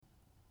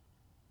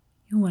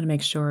You want to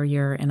make sure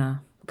you're in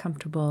a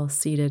comfortable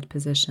seated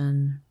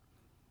position,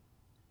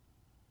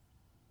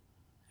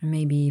 or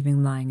maybe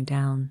even lying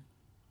down.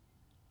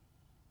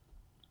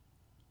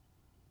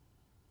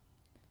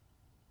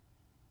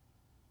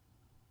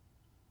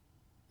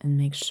 And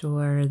make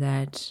sure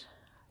that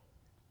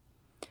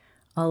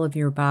all of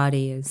your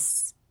body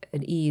is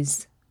at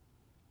ease.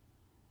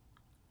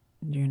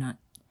 You're not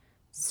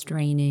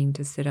straining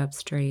to sit up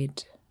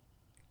straight.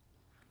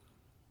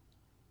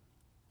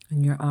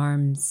 And your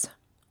arms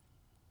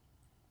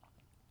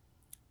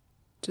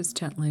just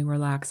gently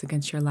relax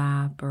against your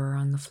lap or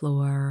on the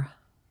floor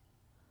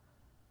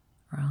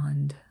or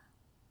on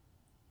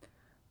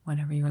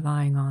whatever you're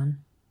lying on.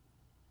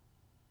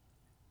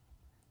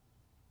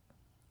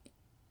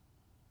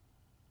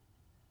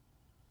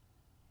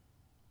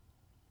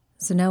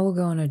 So now we'll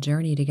go on a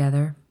journey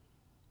together.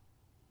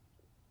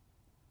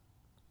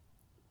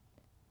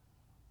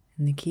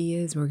 And the key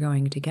is we're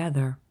going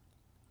together.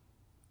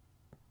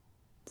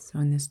 So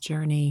in this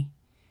journey,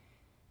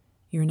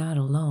 you're not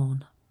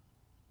alone.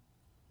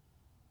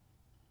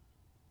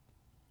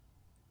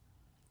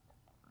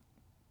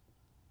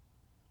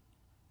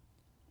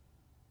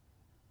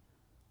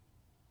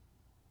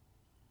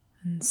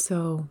 And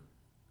so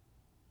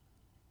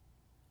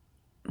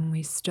when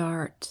we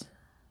start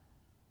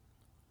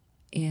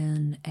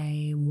in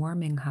a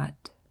warming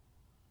hut,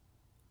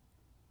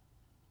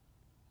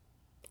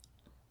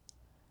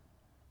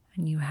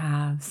 and you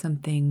have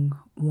something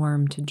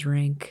warm to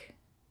drink,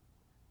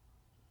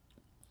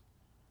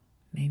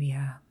 maybe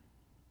a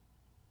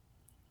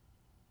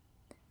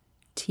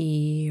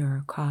tea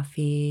or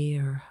coffee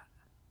or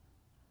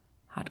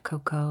hot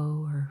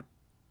cocoa or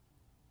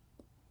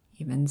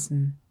even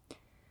some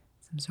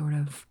sort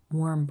of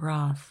warm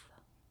broth.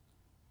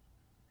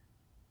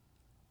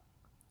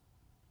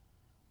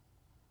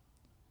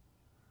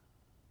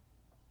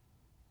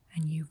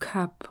 And you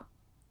cup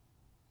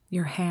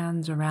your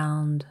hands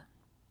around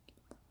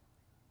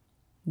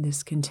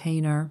this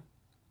container,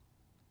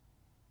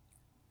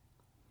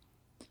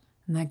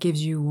 and that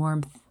gives you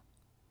warmth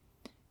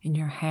in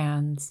your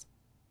hands.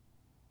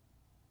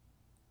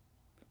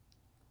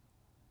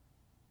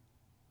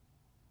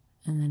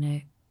 And then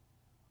it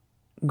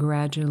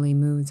gradually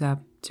moves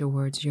up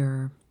towards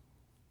your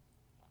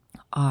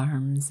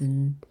arms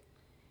and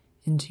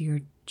into your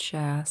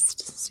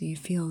chest, so you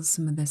feel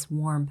some of this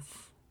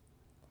warmth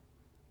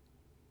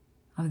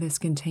of this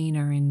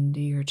container into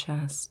your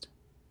chest.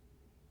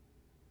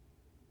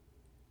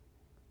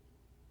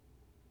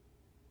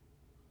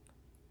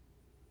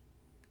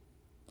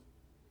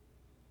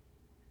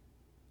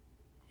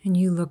 And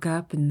you look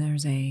up and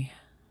there's a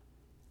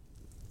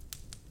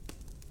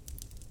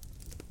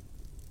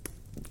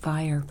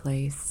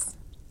fireplace.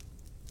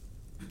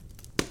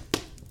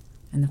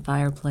 And the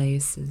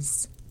fireplace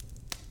is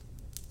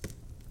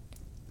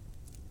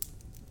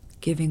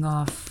giving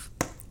off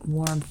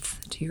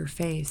warmth to your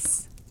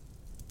face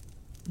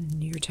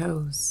and your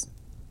toes.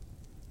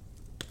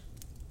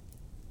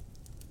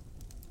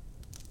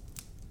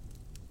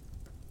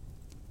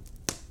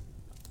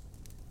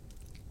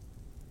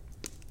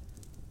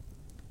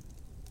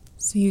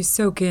 So you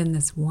soak in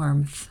this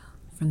warmth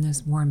from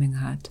this warming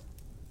hut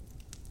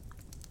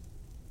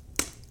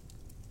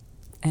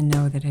and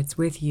know that it's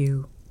with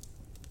you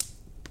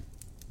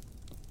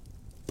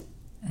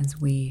as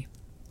we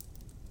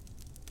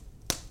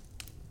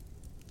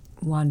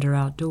wander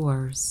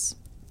outdoors.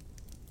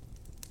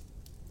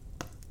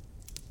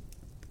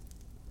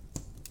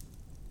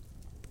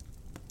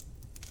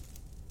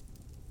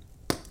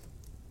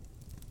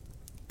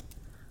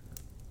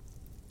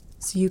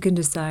 So you can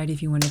decide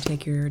if you want to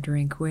take your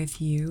drink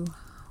with you,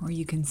 or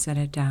you can set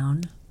it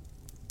down.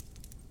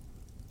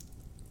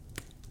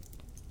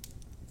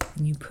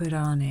 And you put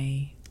on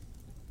a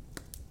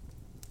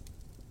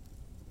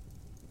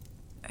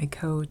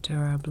coat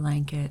or a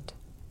blanket.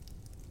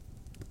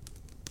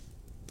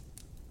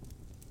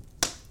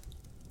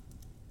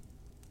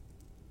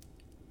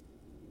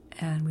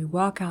 And we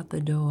walk out the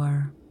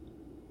door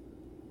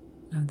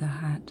of the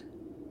hut.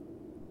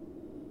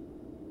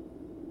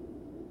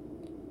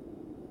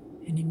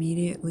 And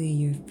immediately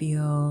you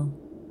feel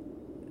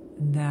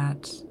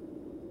that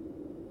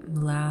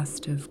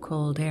blast of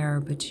cold air,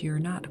 but you're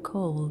not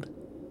cold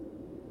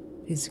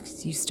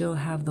because you still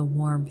have the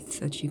warmth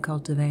that you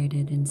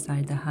cultivated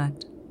inside the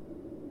hut.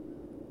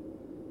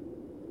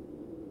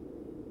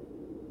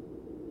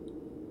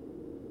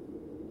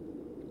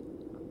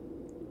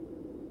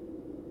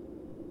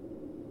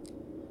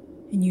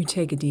 And you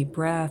take a deep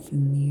breath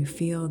and you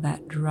feel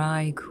that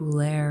dry,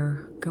 cool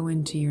air go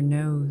into your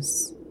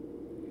nose,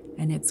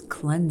 and it's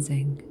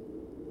cleansing.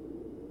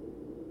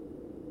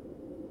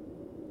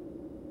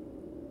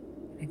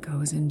 It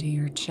goes into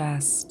your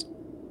chest,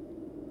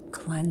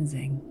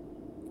 cleansing.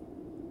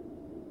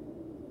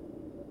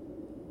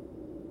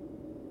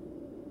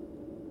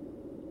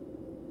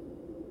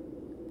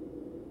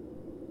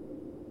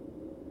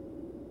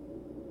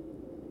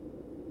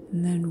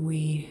 And then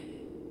we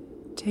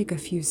take a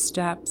few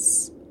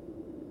steps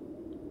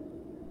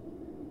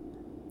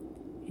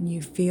And you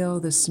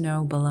feel the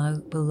snow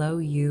below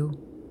you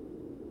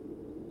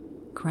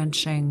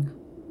crunching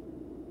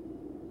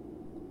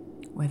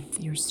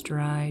with your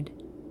stride.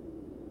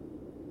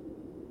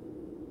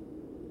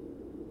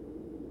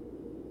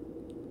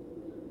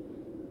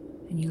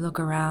 And you look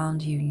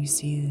around you and you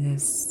see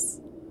this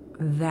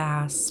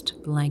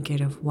vast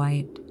blanket of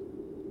white.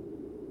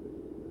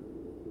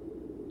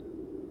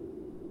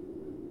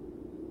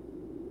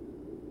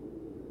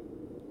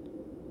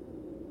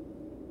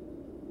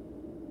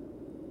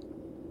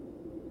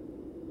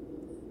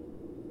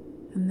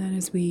 And then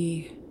as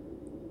we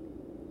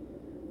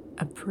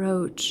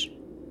approach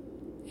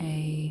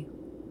a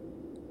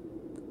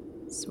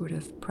sort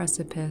of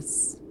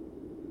precipice,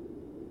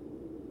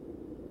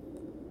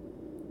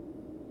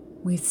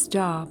 we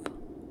stop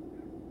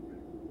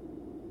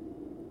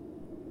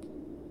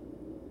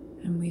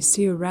and we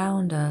see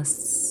around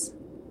us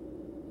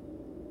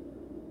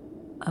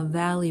a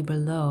valley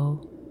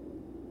below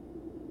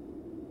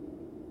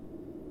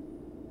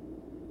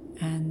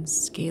and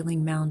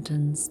scaling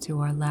mountains to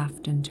our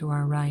left and to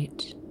our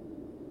right.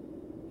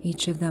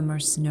 Each of them are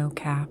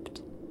snow-capped.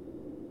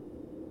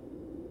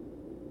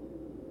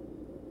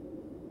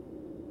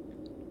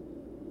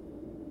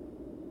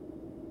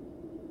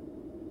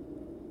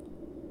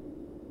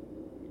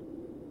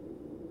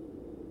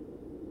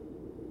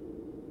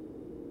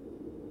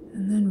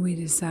 And then we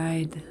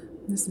decide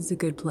this is a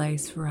good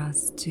place for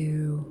us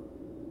to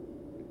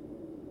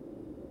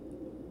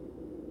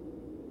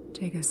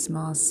take a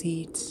small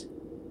seat.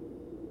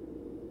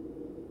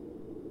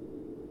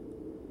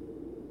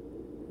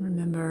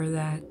 Remember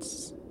that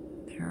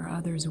there are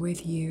others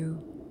with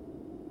you,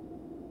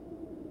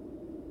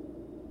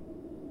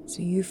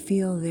 so you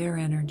feel their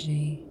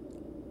energy,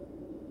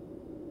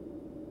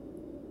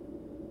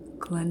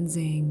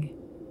 cleansing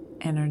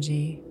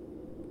energy,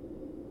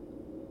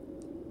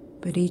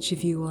 but each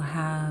of you will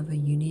have a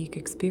unique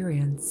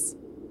experience.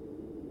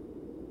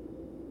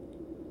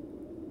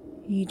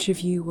 Each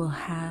of you will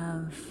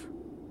have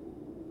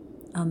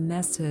a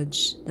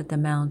message that the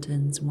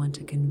mountains want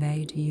to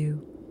convey to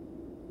you.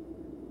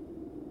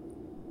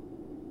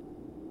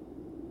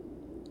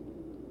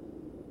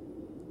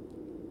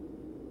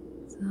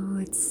 So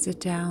let's sit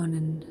down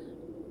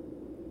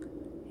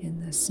in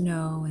the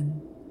snow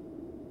and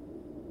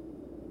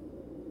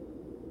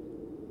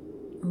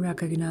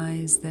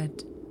recognize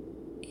that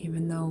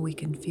even though we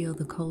can feel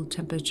the cold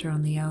temperature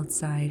on the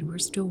outside, we're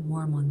still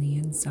warm on the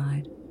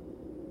inside.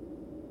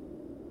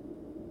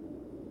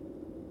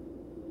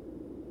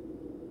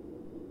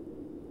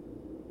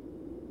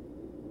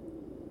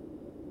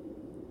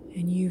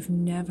 And you've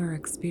never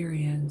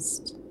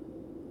experienced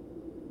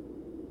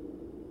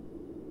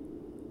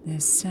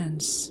this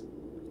sense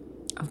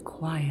of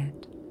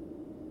quiet.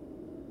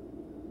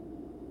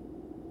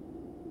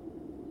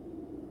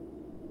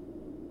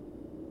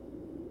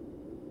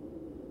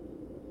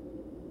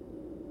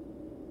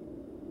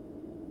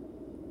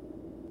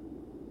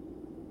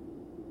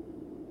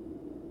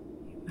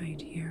 You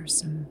might hear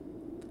some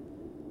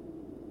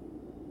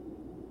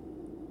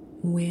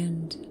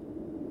wind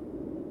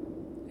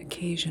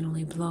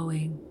occasionally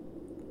blowing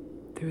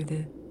through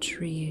the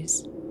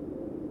trees.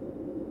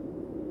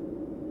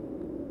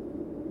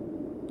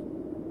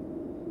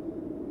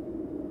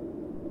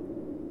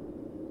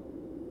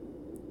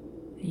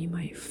 You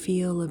might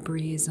feel a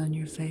breeze on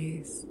your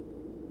face.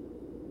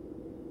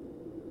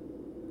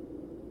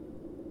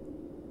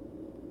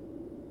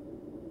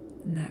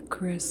 And that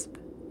crisp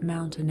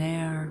mountain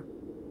air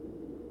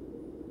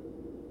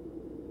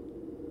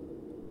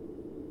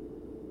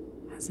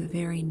has a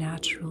very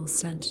natural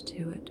scent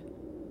to it.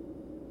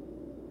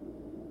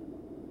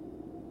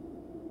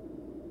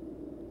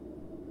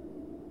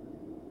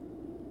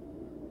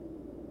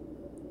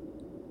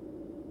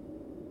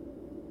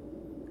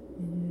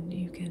 And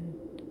you can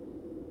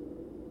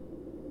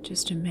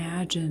just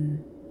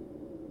imagine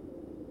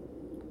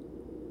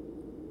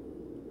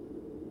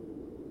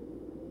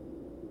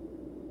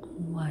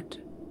what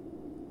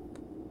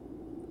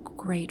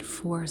great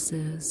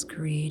forces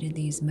created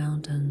these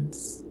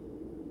mountains.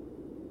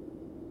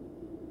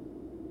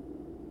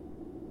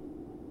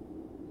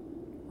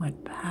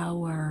 What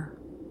power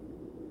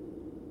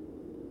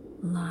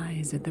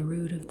lies at the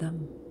root of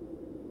them.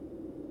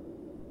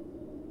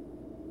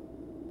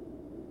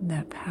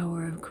 That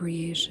power of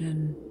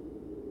creation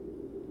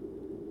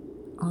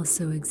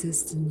also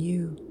exists in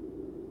you.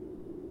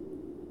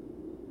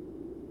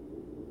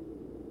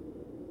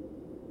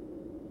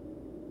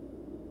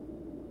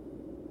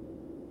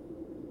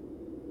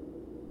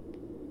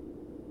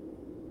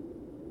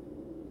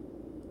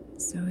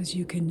 So as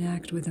you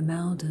connect with the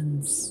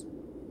mountains,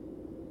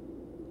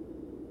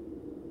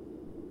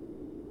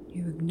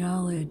 you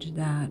acknowledge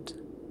that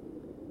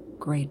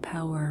great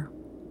power.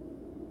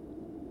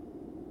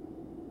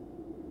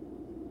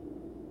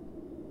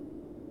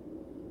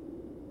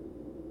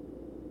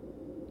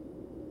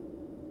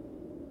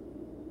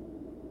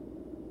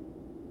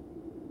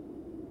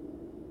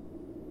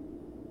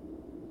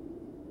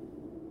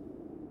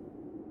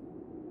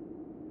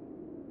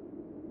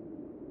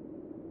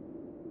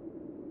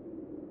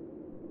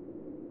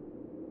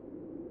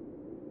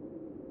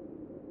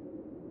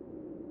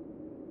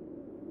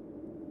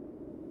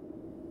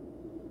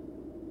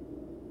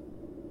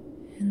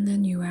 And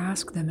then you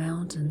ask the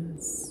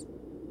mountains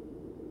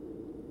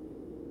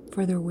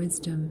for their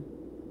wisdom.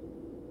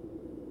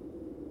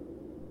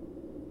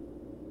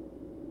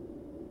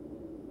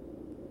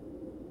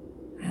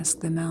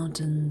 Ask the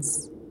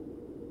mountains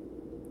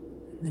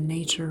and the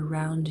nature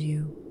around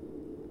you.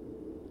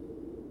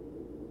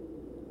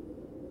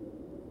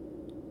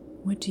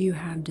 What do you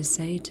have to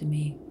say to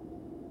me?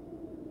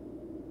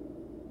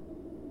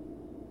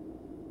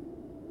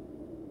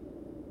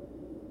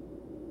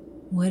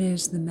 What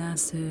is the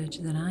message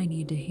that I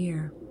need to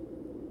hear?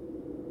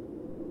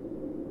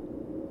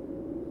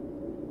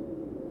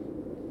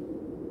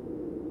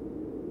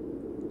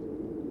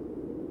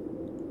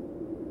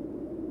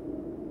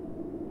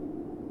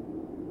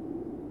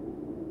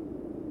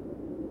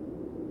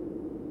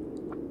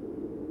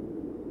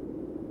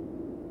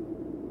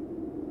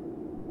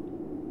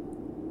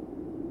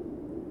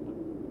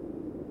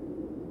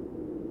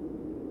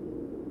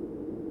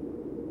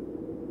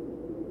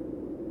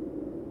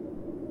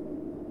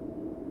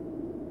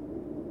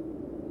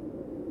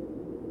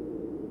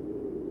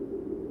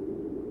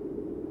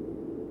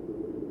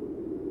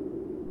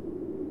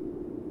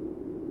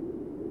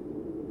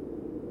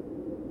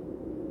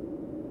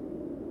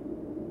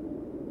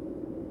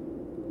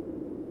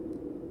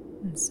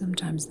 And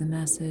sometimes the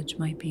message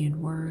might be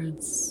in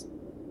words.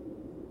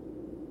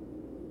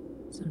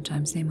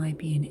 Sometimes they might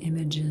be in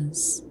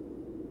images.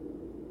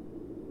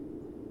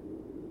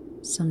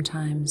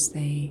 Sometimes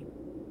they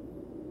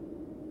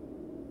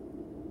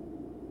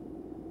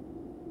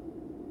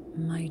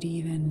might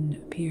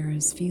even appear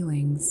as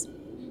feelings.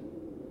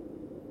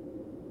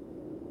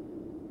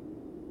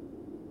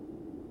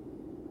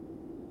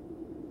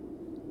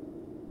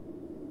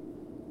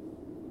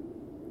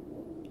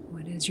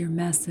 What is your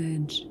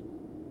message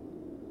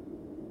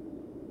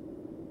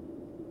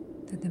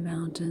that the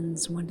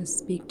mountains want to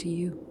speak to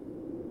you?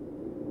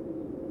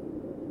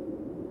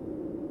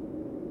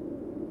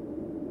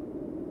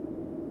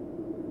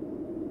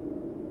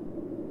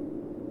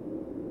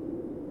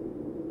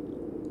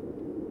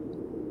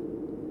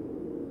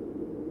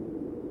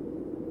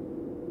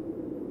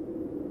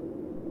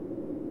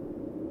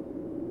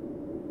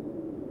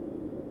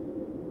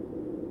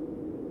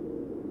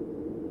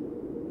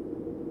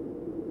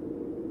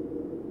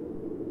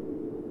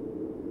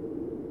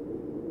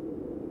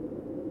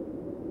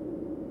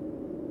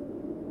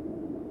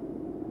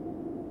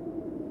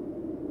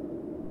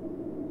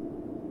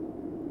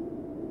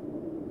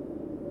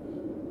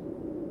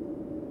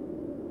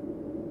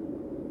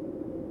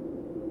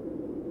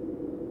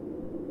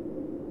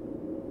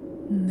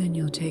 And then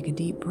you'll take a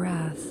deep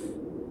breath.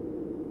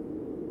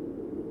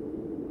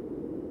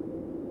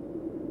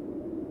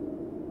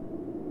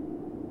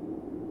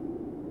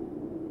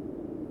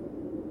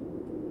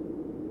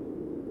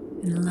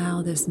 And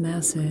allow this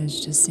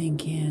message to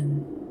sink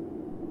in.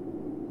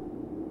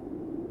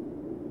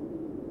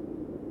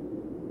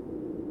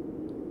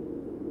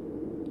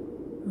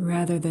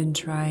 Rather than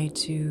try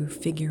to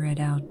figure it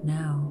out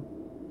now,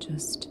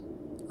 just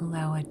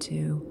allow it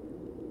to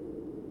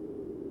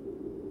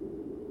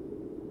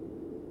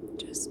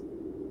just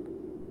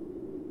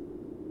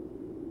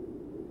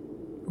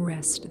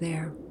rest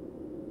there.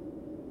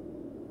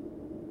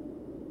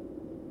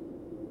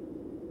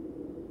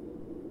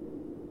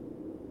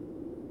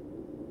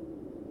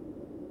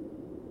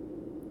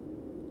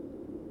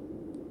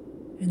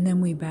 And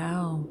then we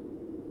bow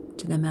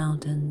to the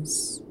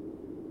mountains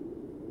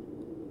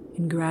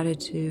in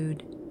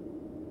gratitude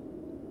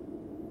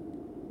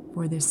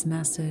for this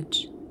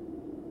message.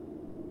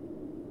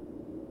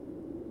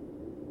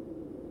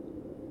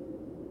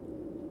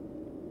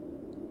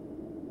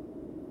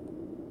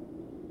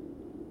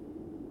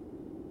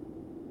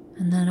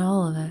 And then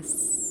all of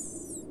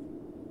us,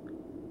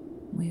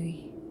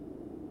 we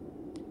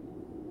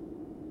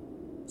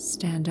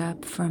stand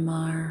up from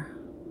our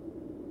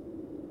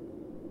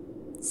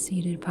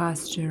seated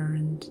posture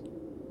and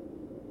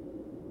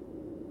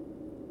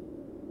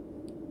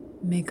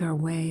make our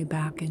way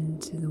back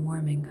into the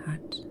warming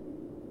hut.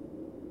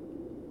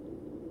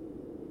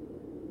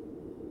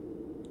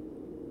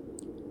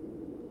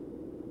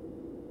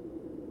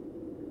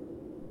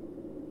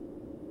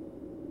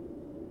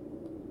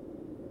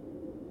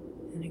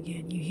 And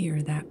again, you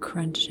hear that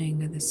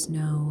crunching of the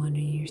snow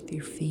underneath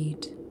your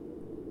feet.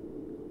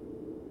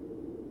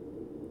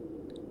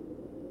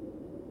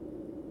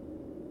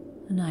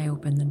 And I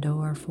open the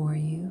door for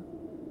you.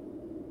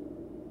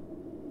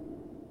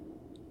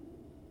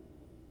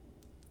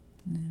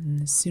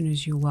 And as soon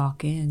as you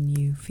walk in,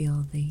 you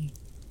feel the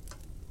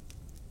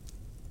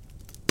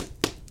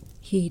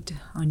heat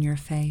on your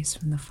face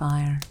from the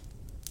fire.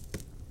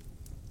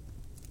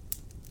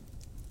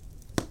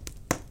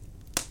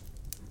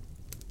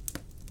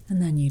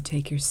 And then you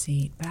take your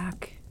seat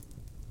back.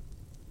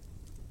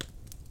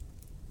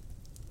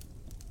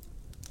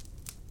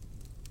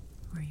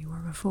 Where you were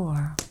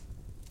before.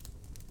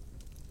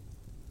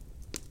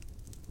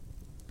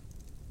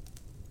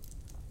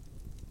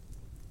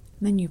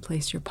 Then you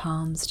place your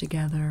palms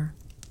together.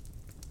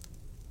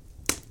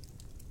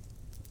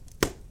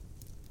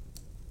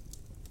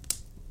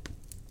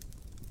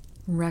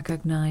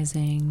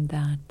 recognizing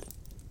that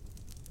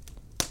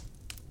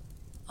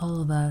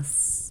all of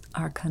us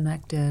are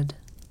connected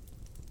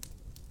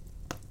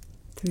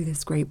through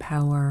this great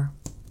power,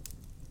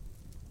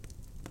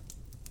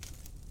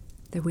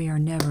 that we are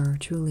never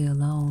truly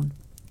alone.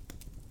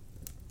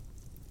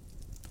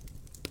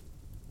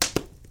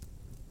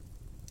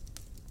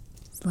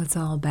 So let's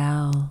all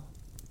bow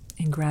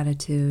in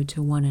gratitude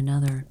to one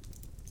another.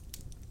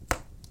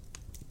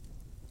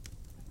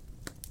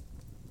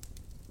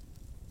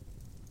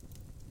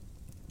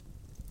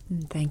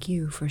 And thank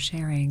you for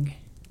sharing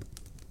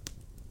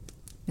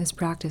this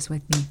practice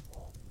with me.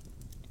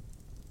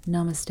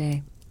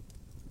 Namaste.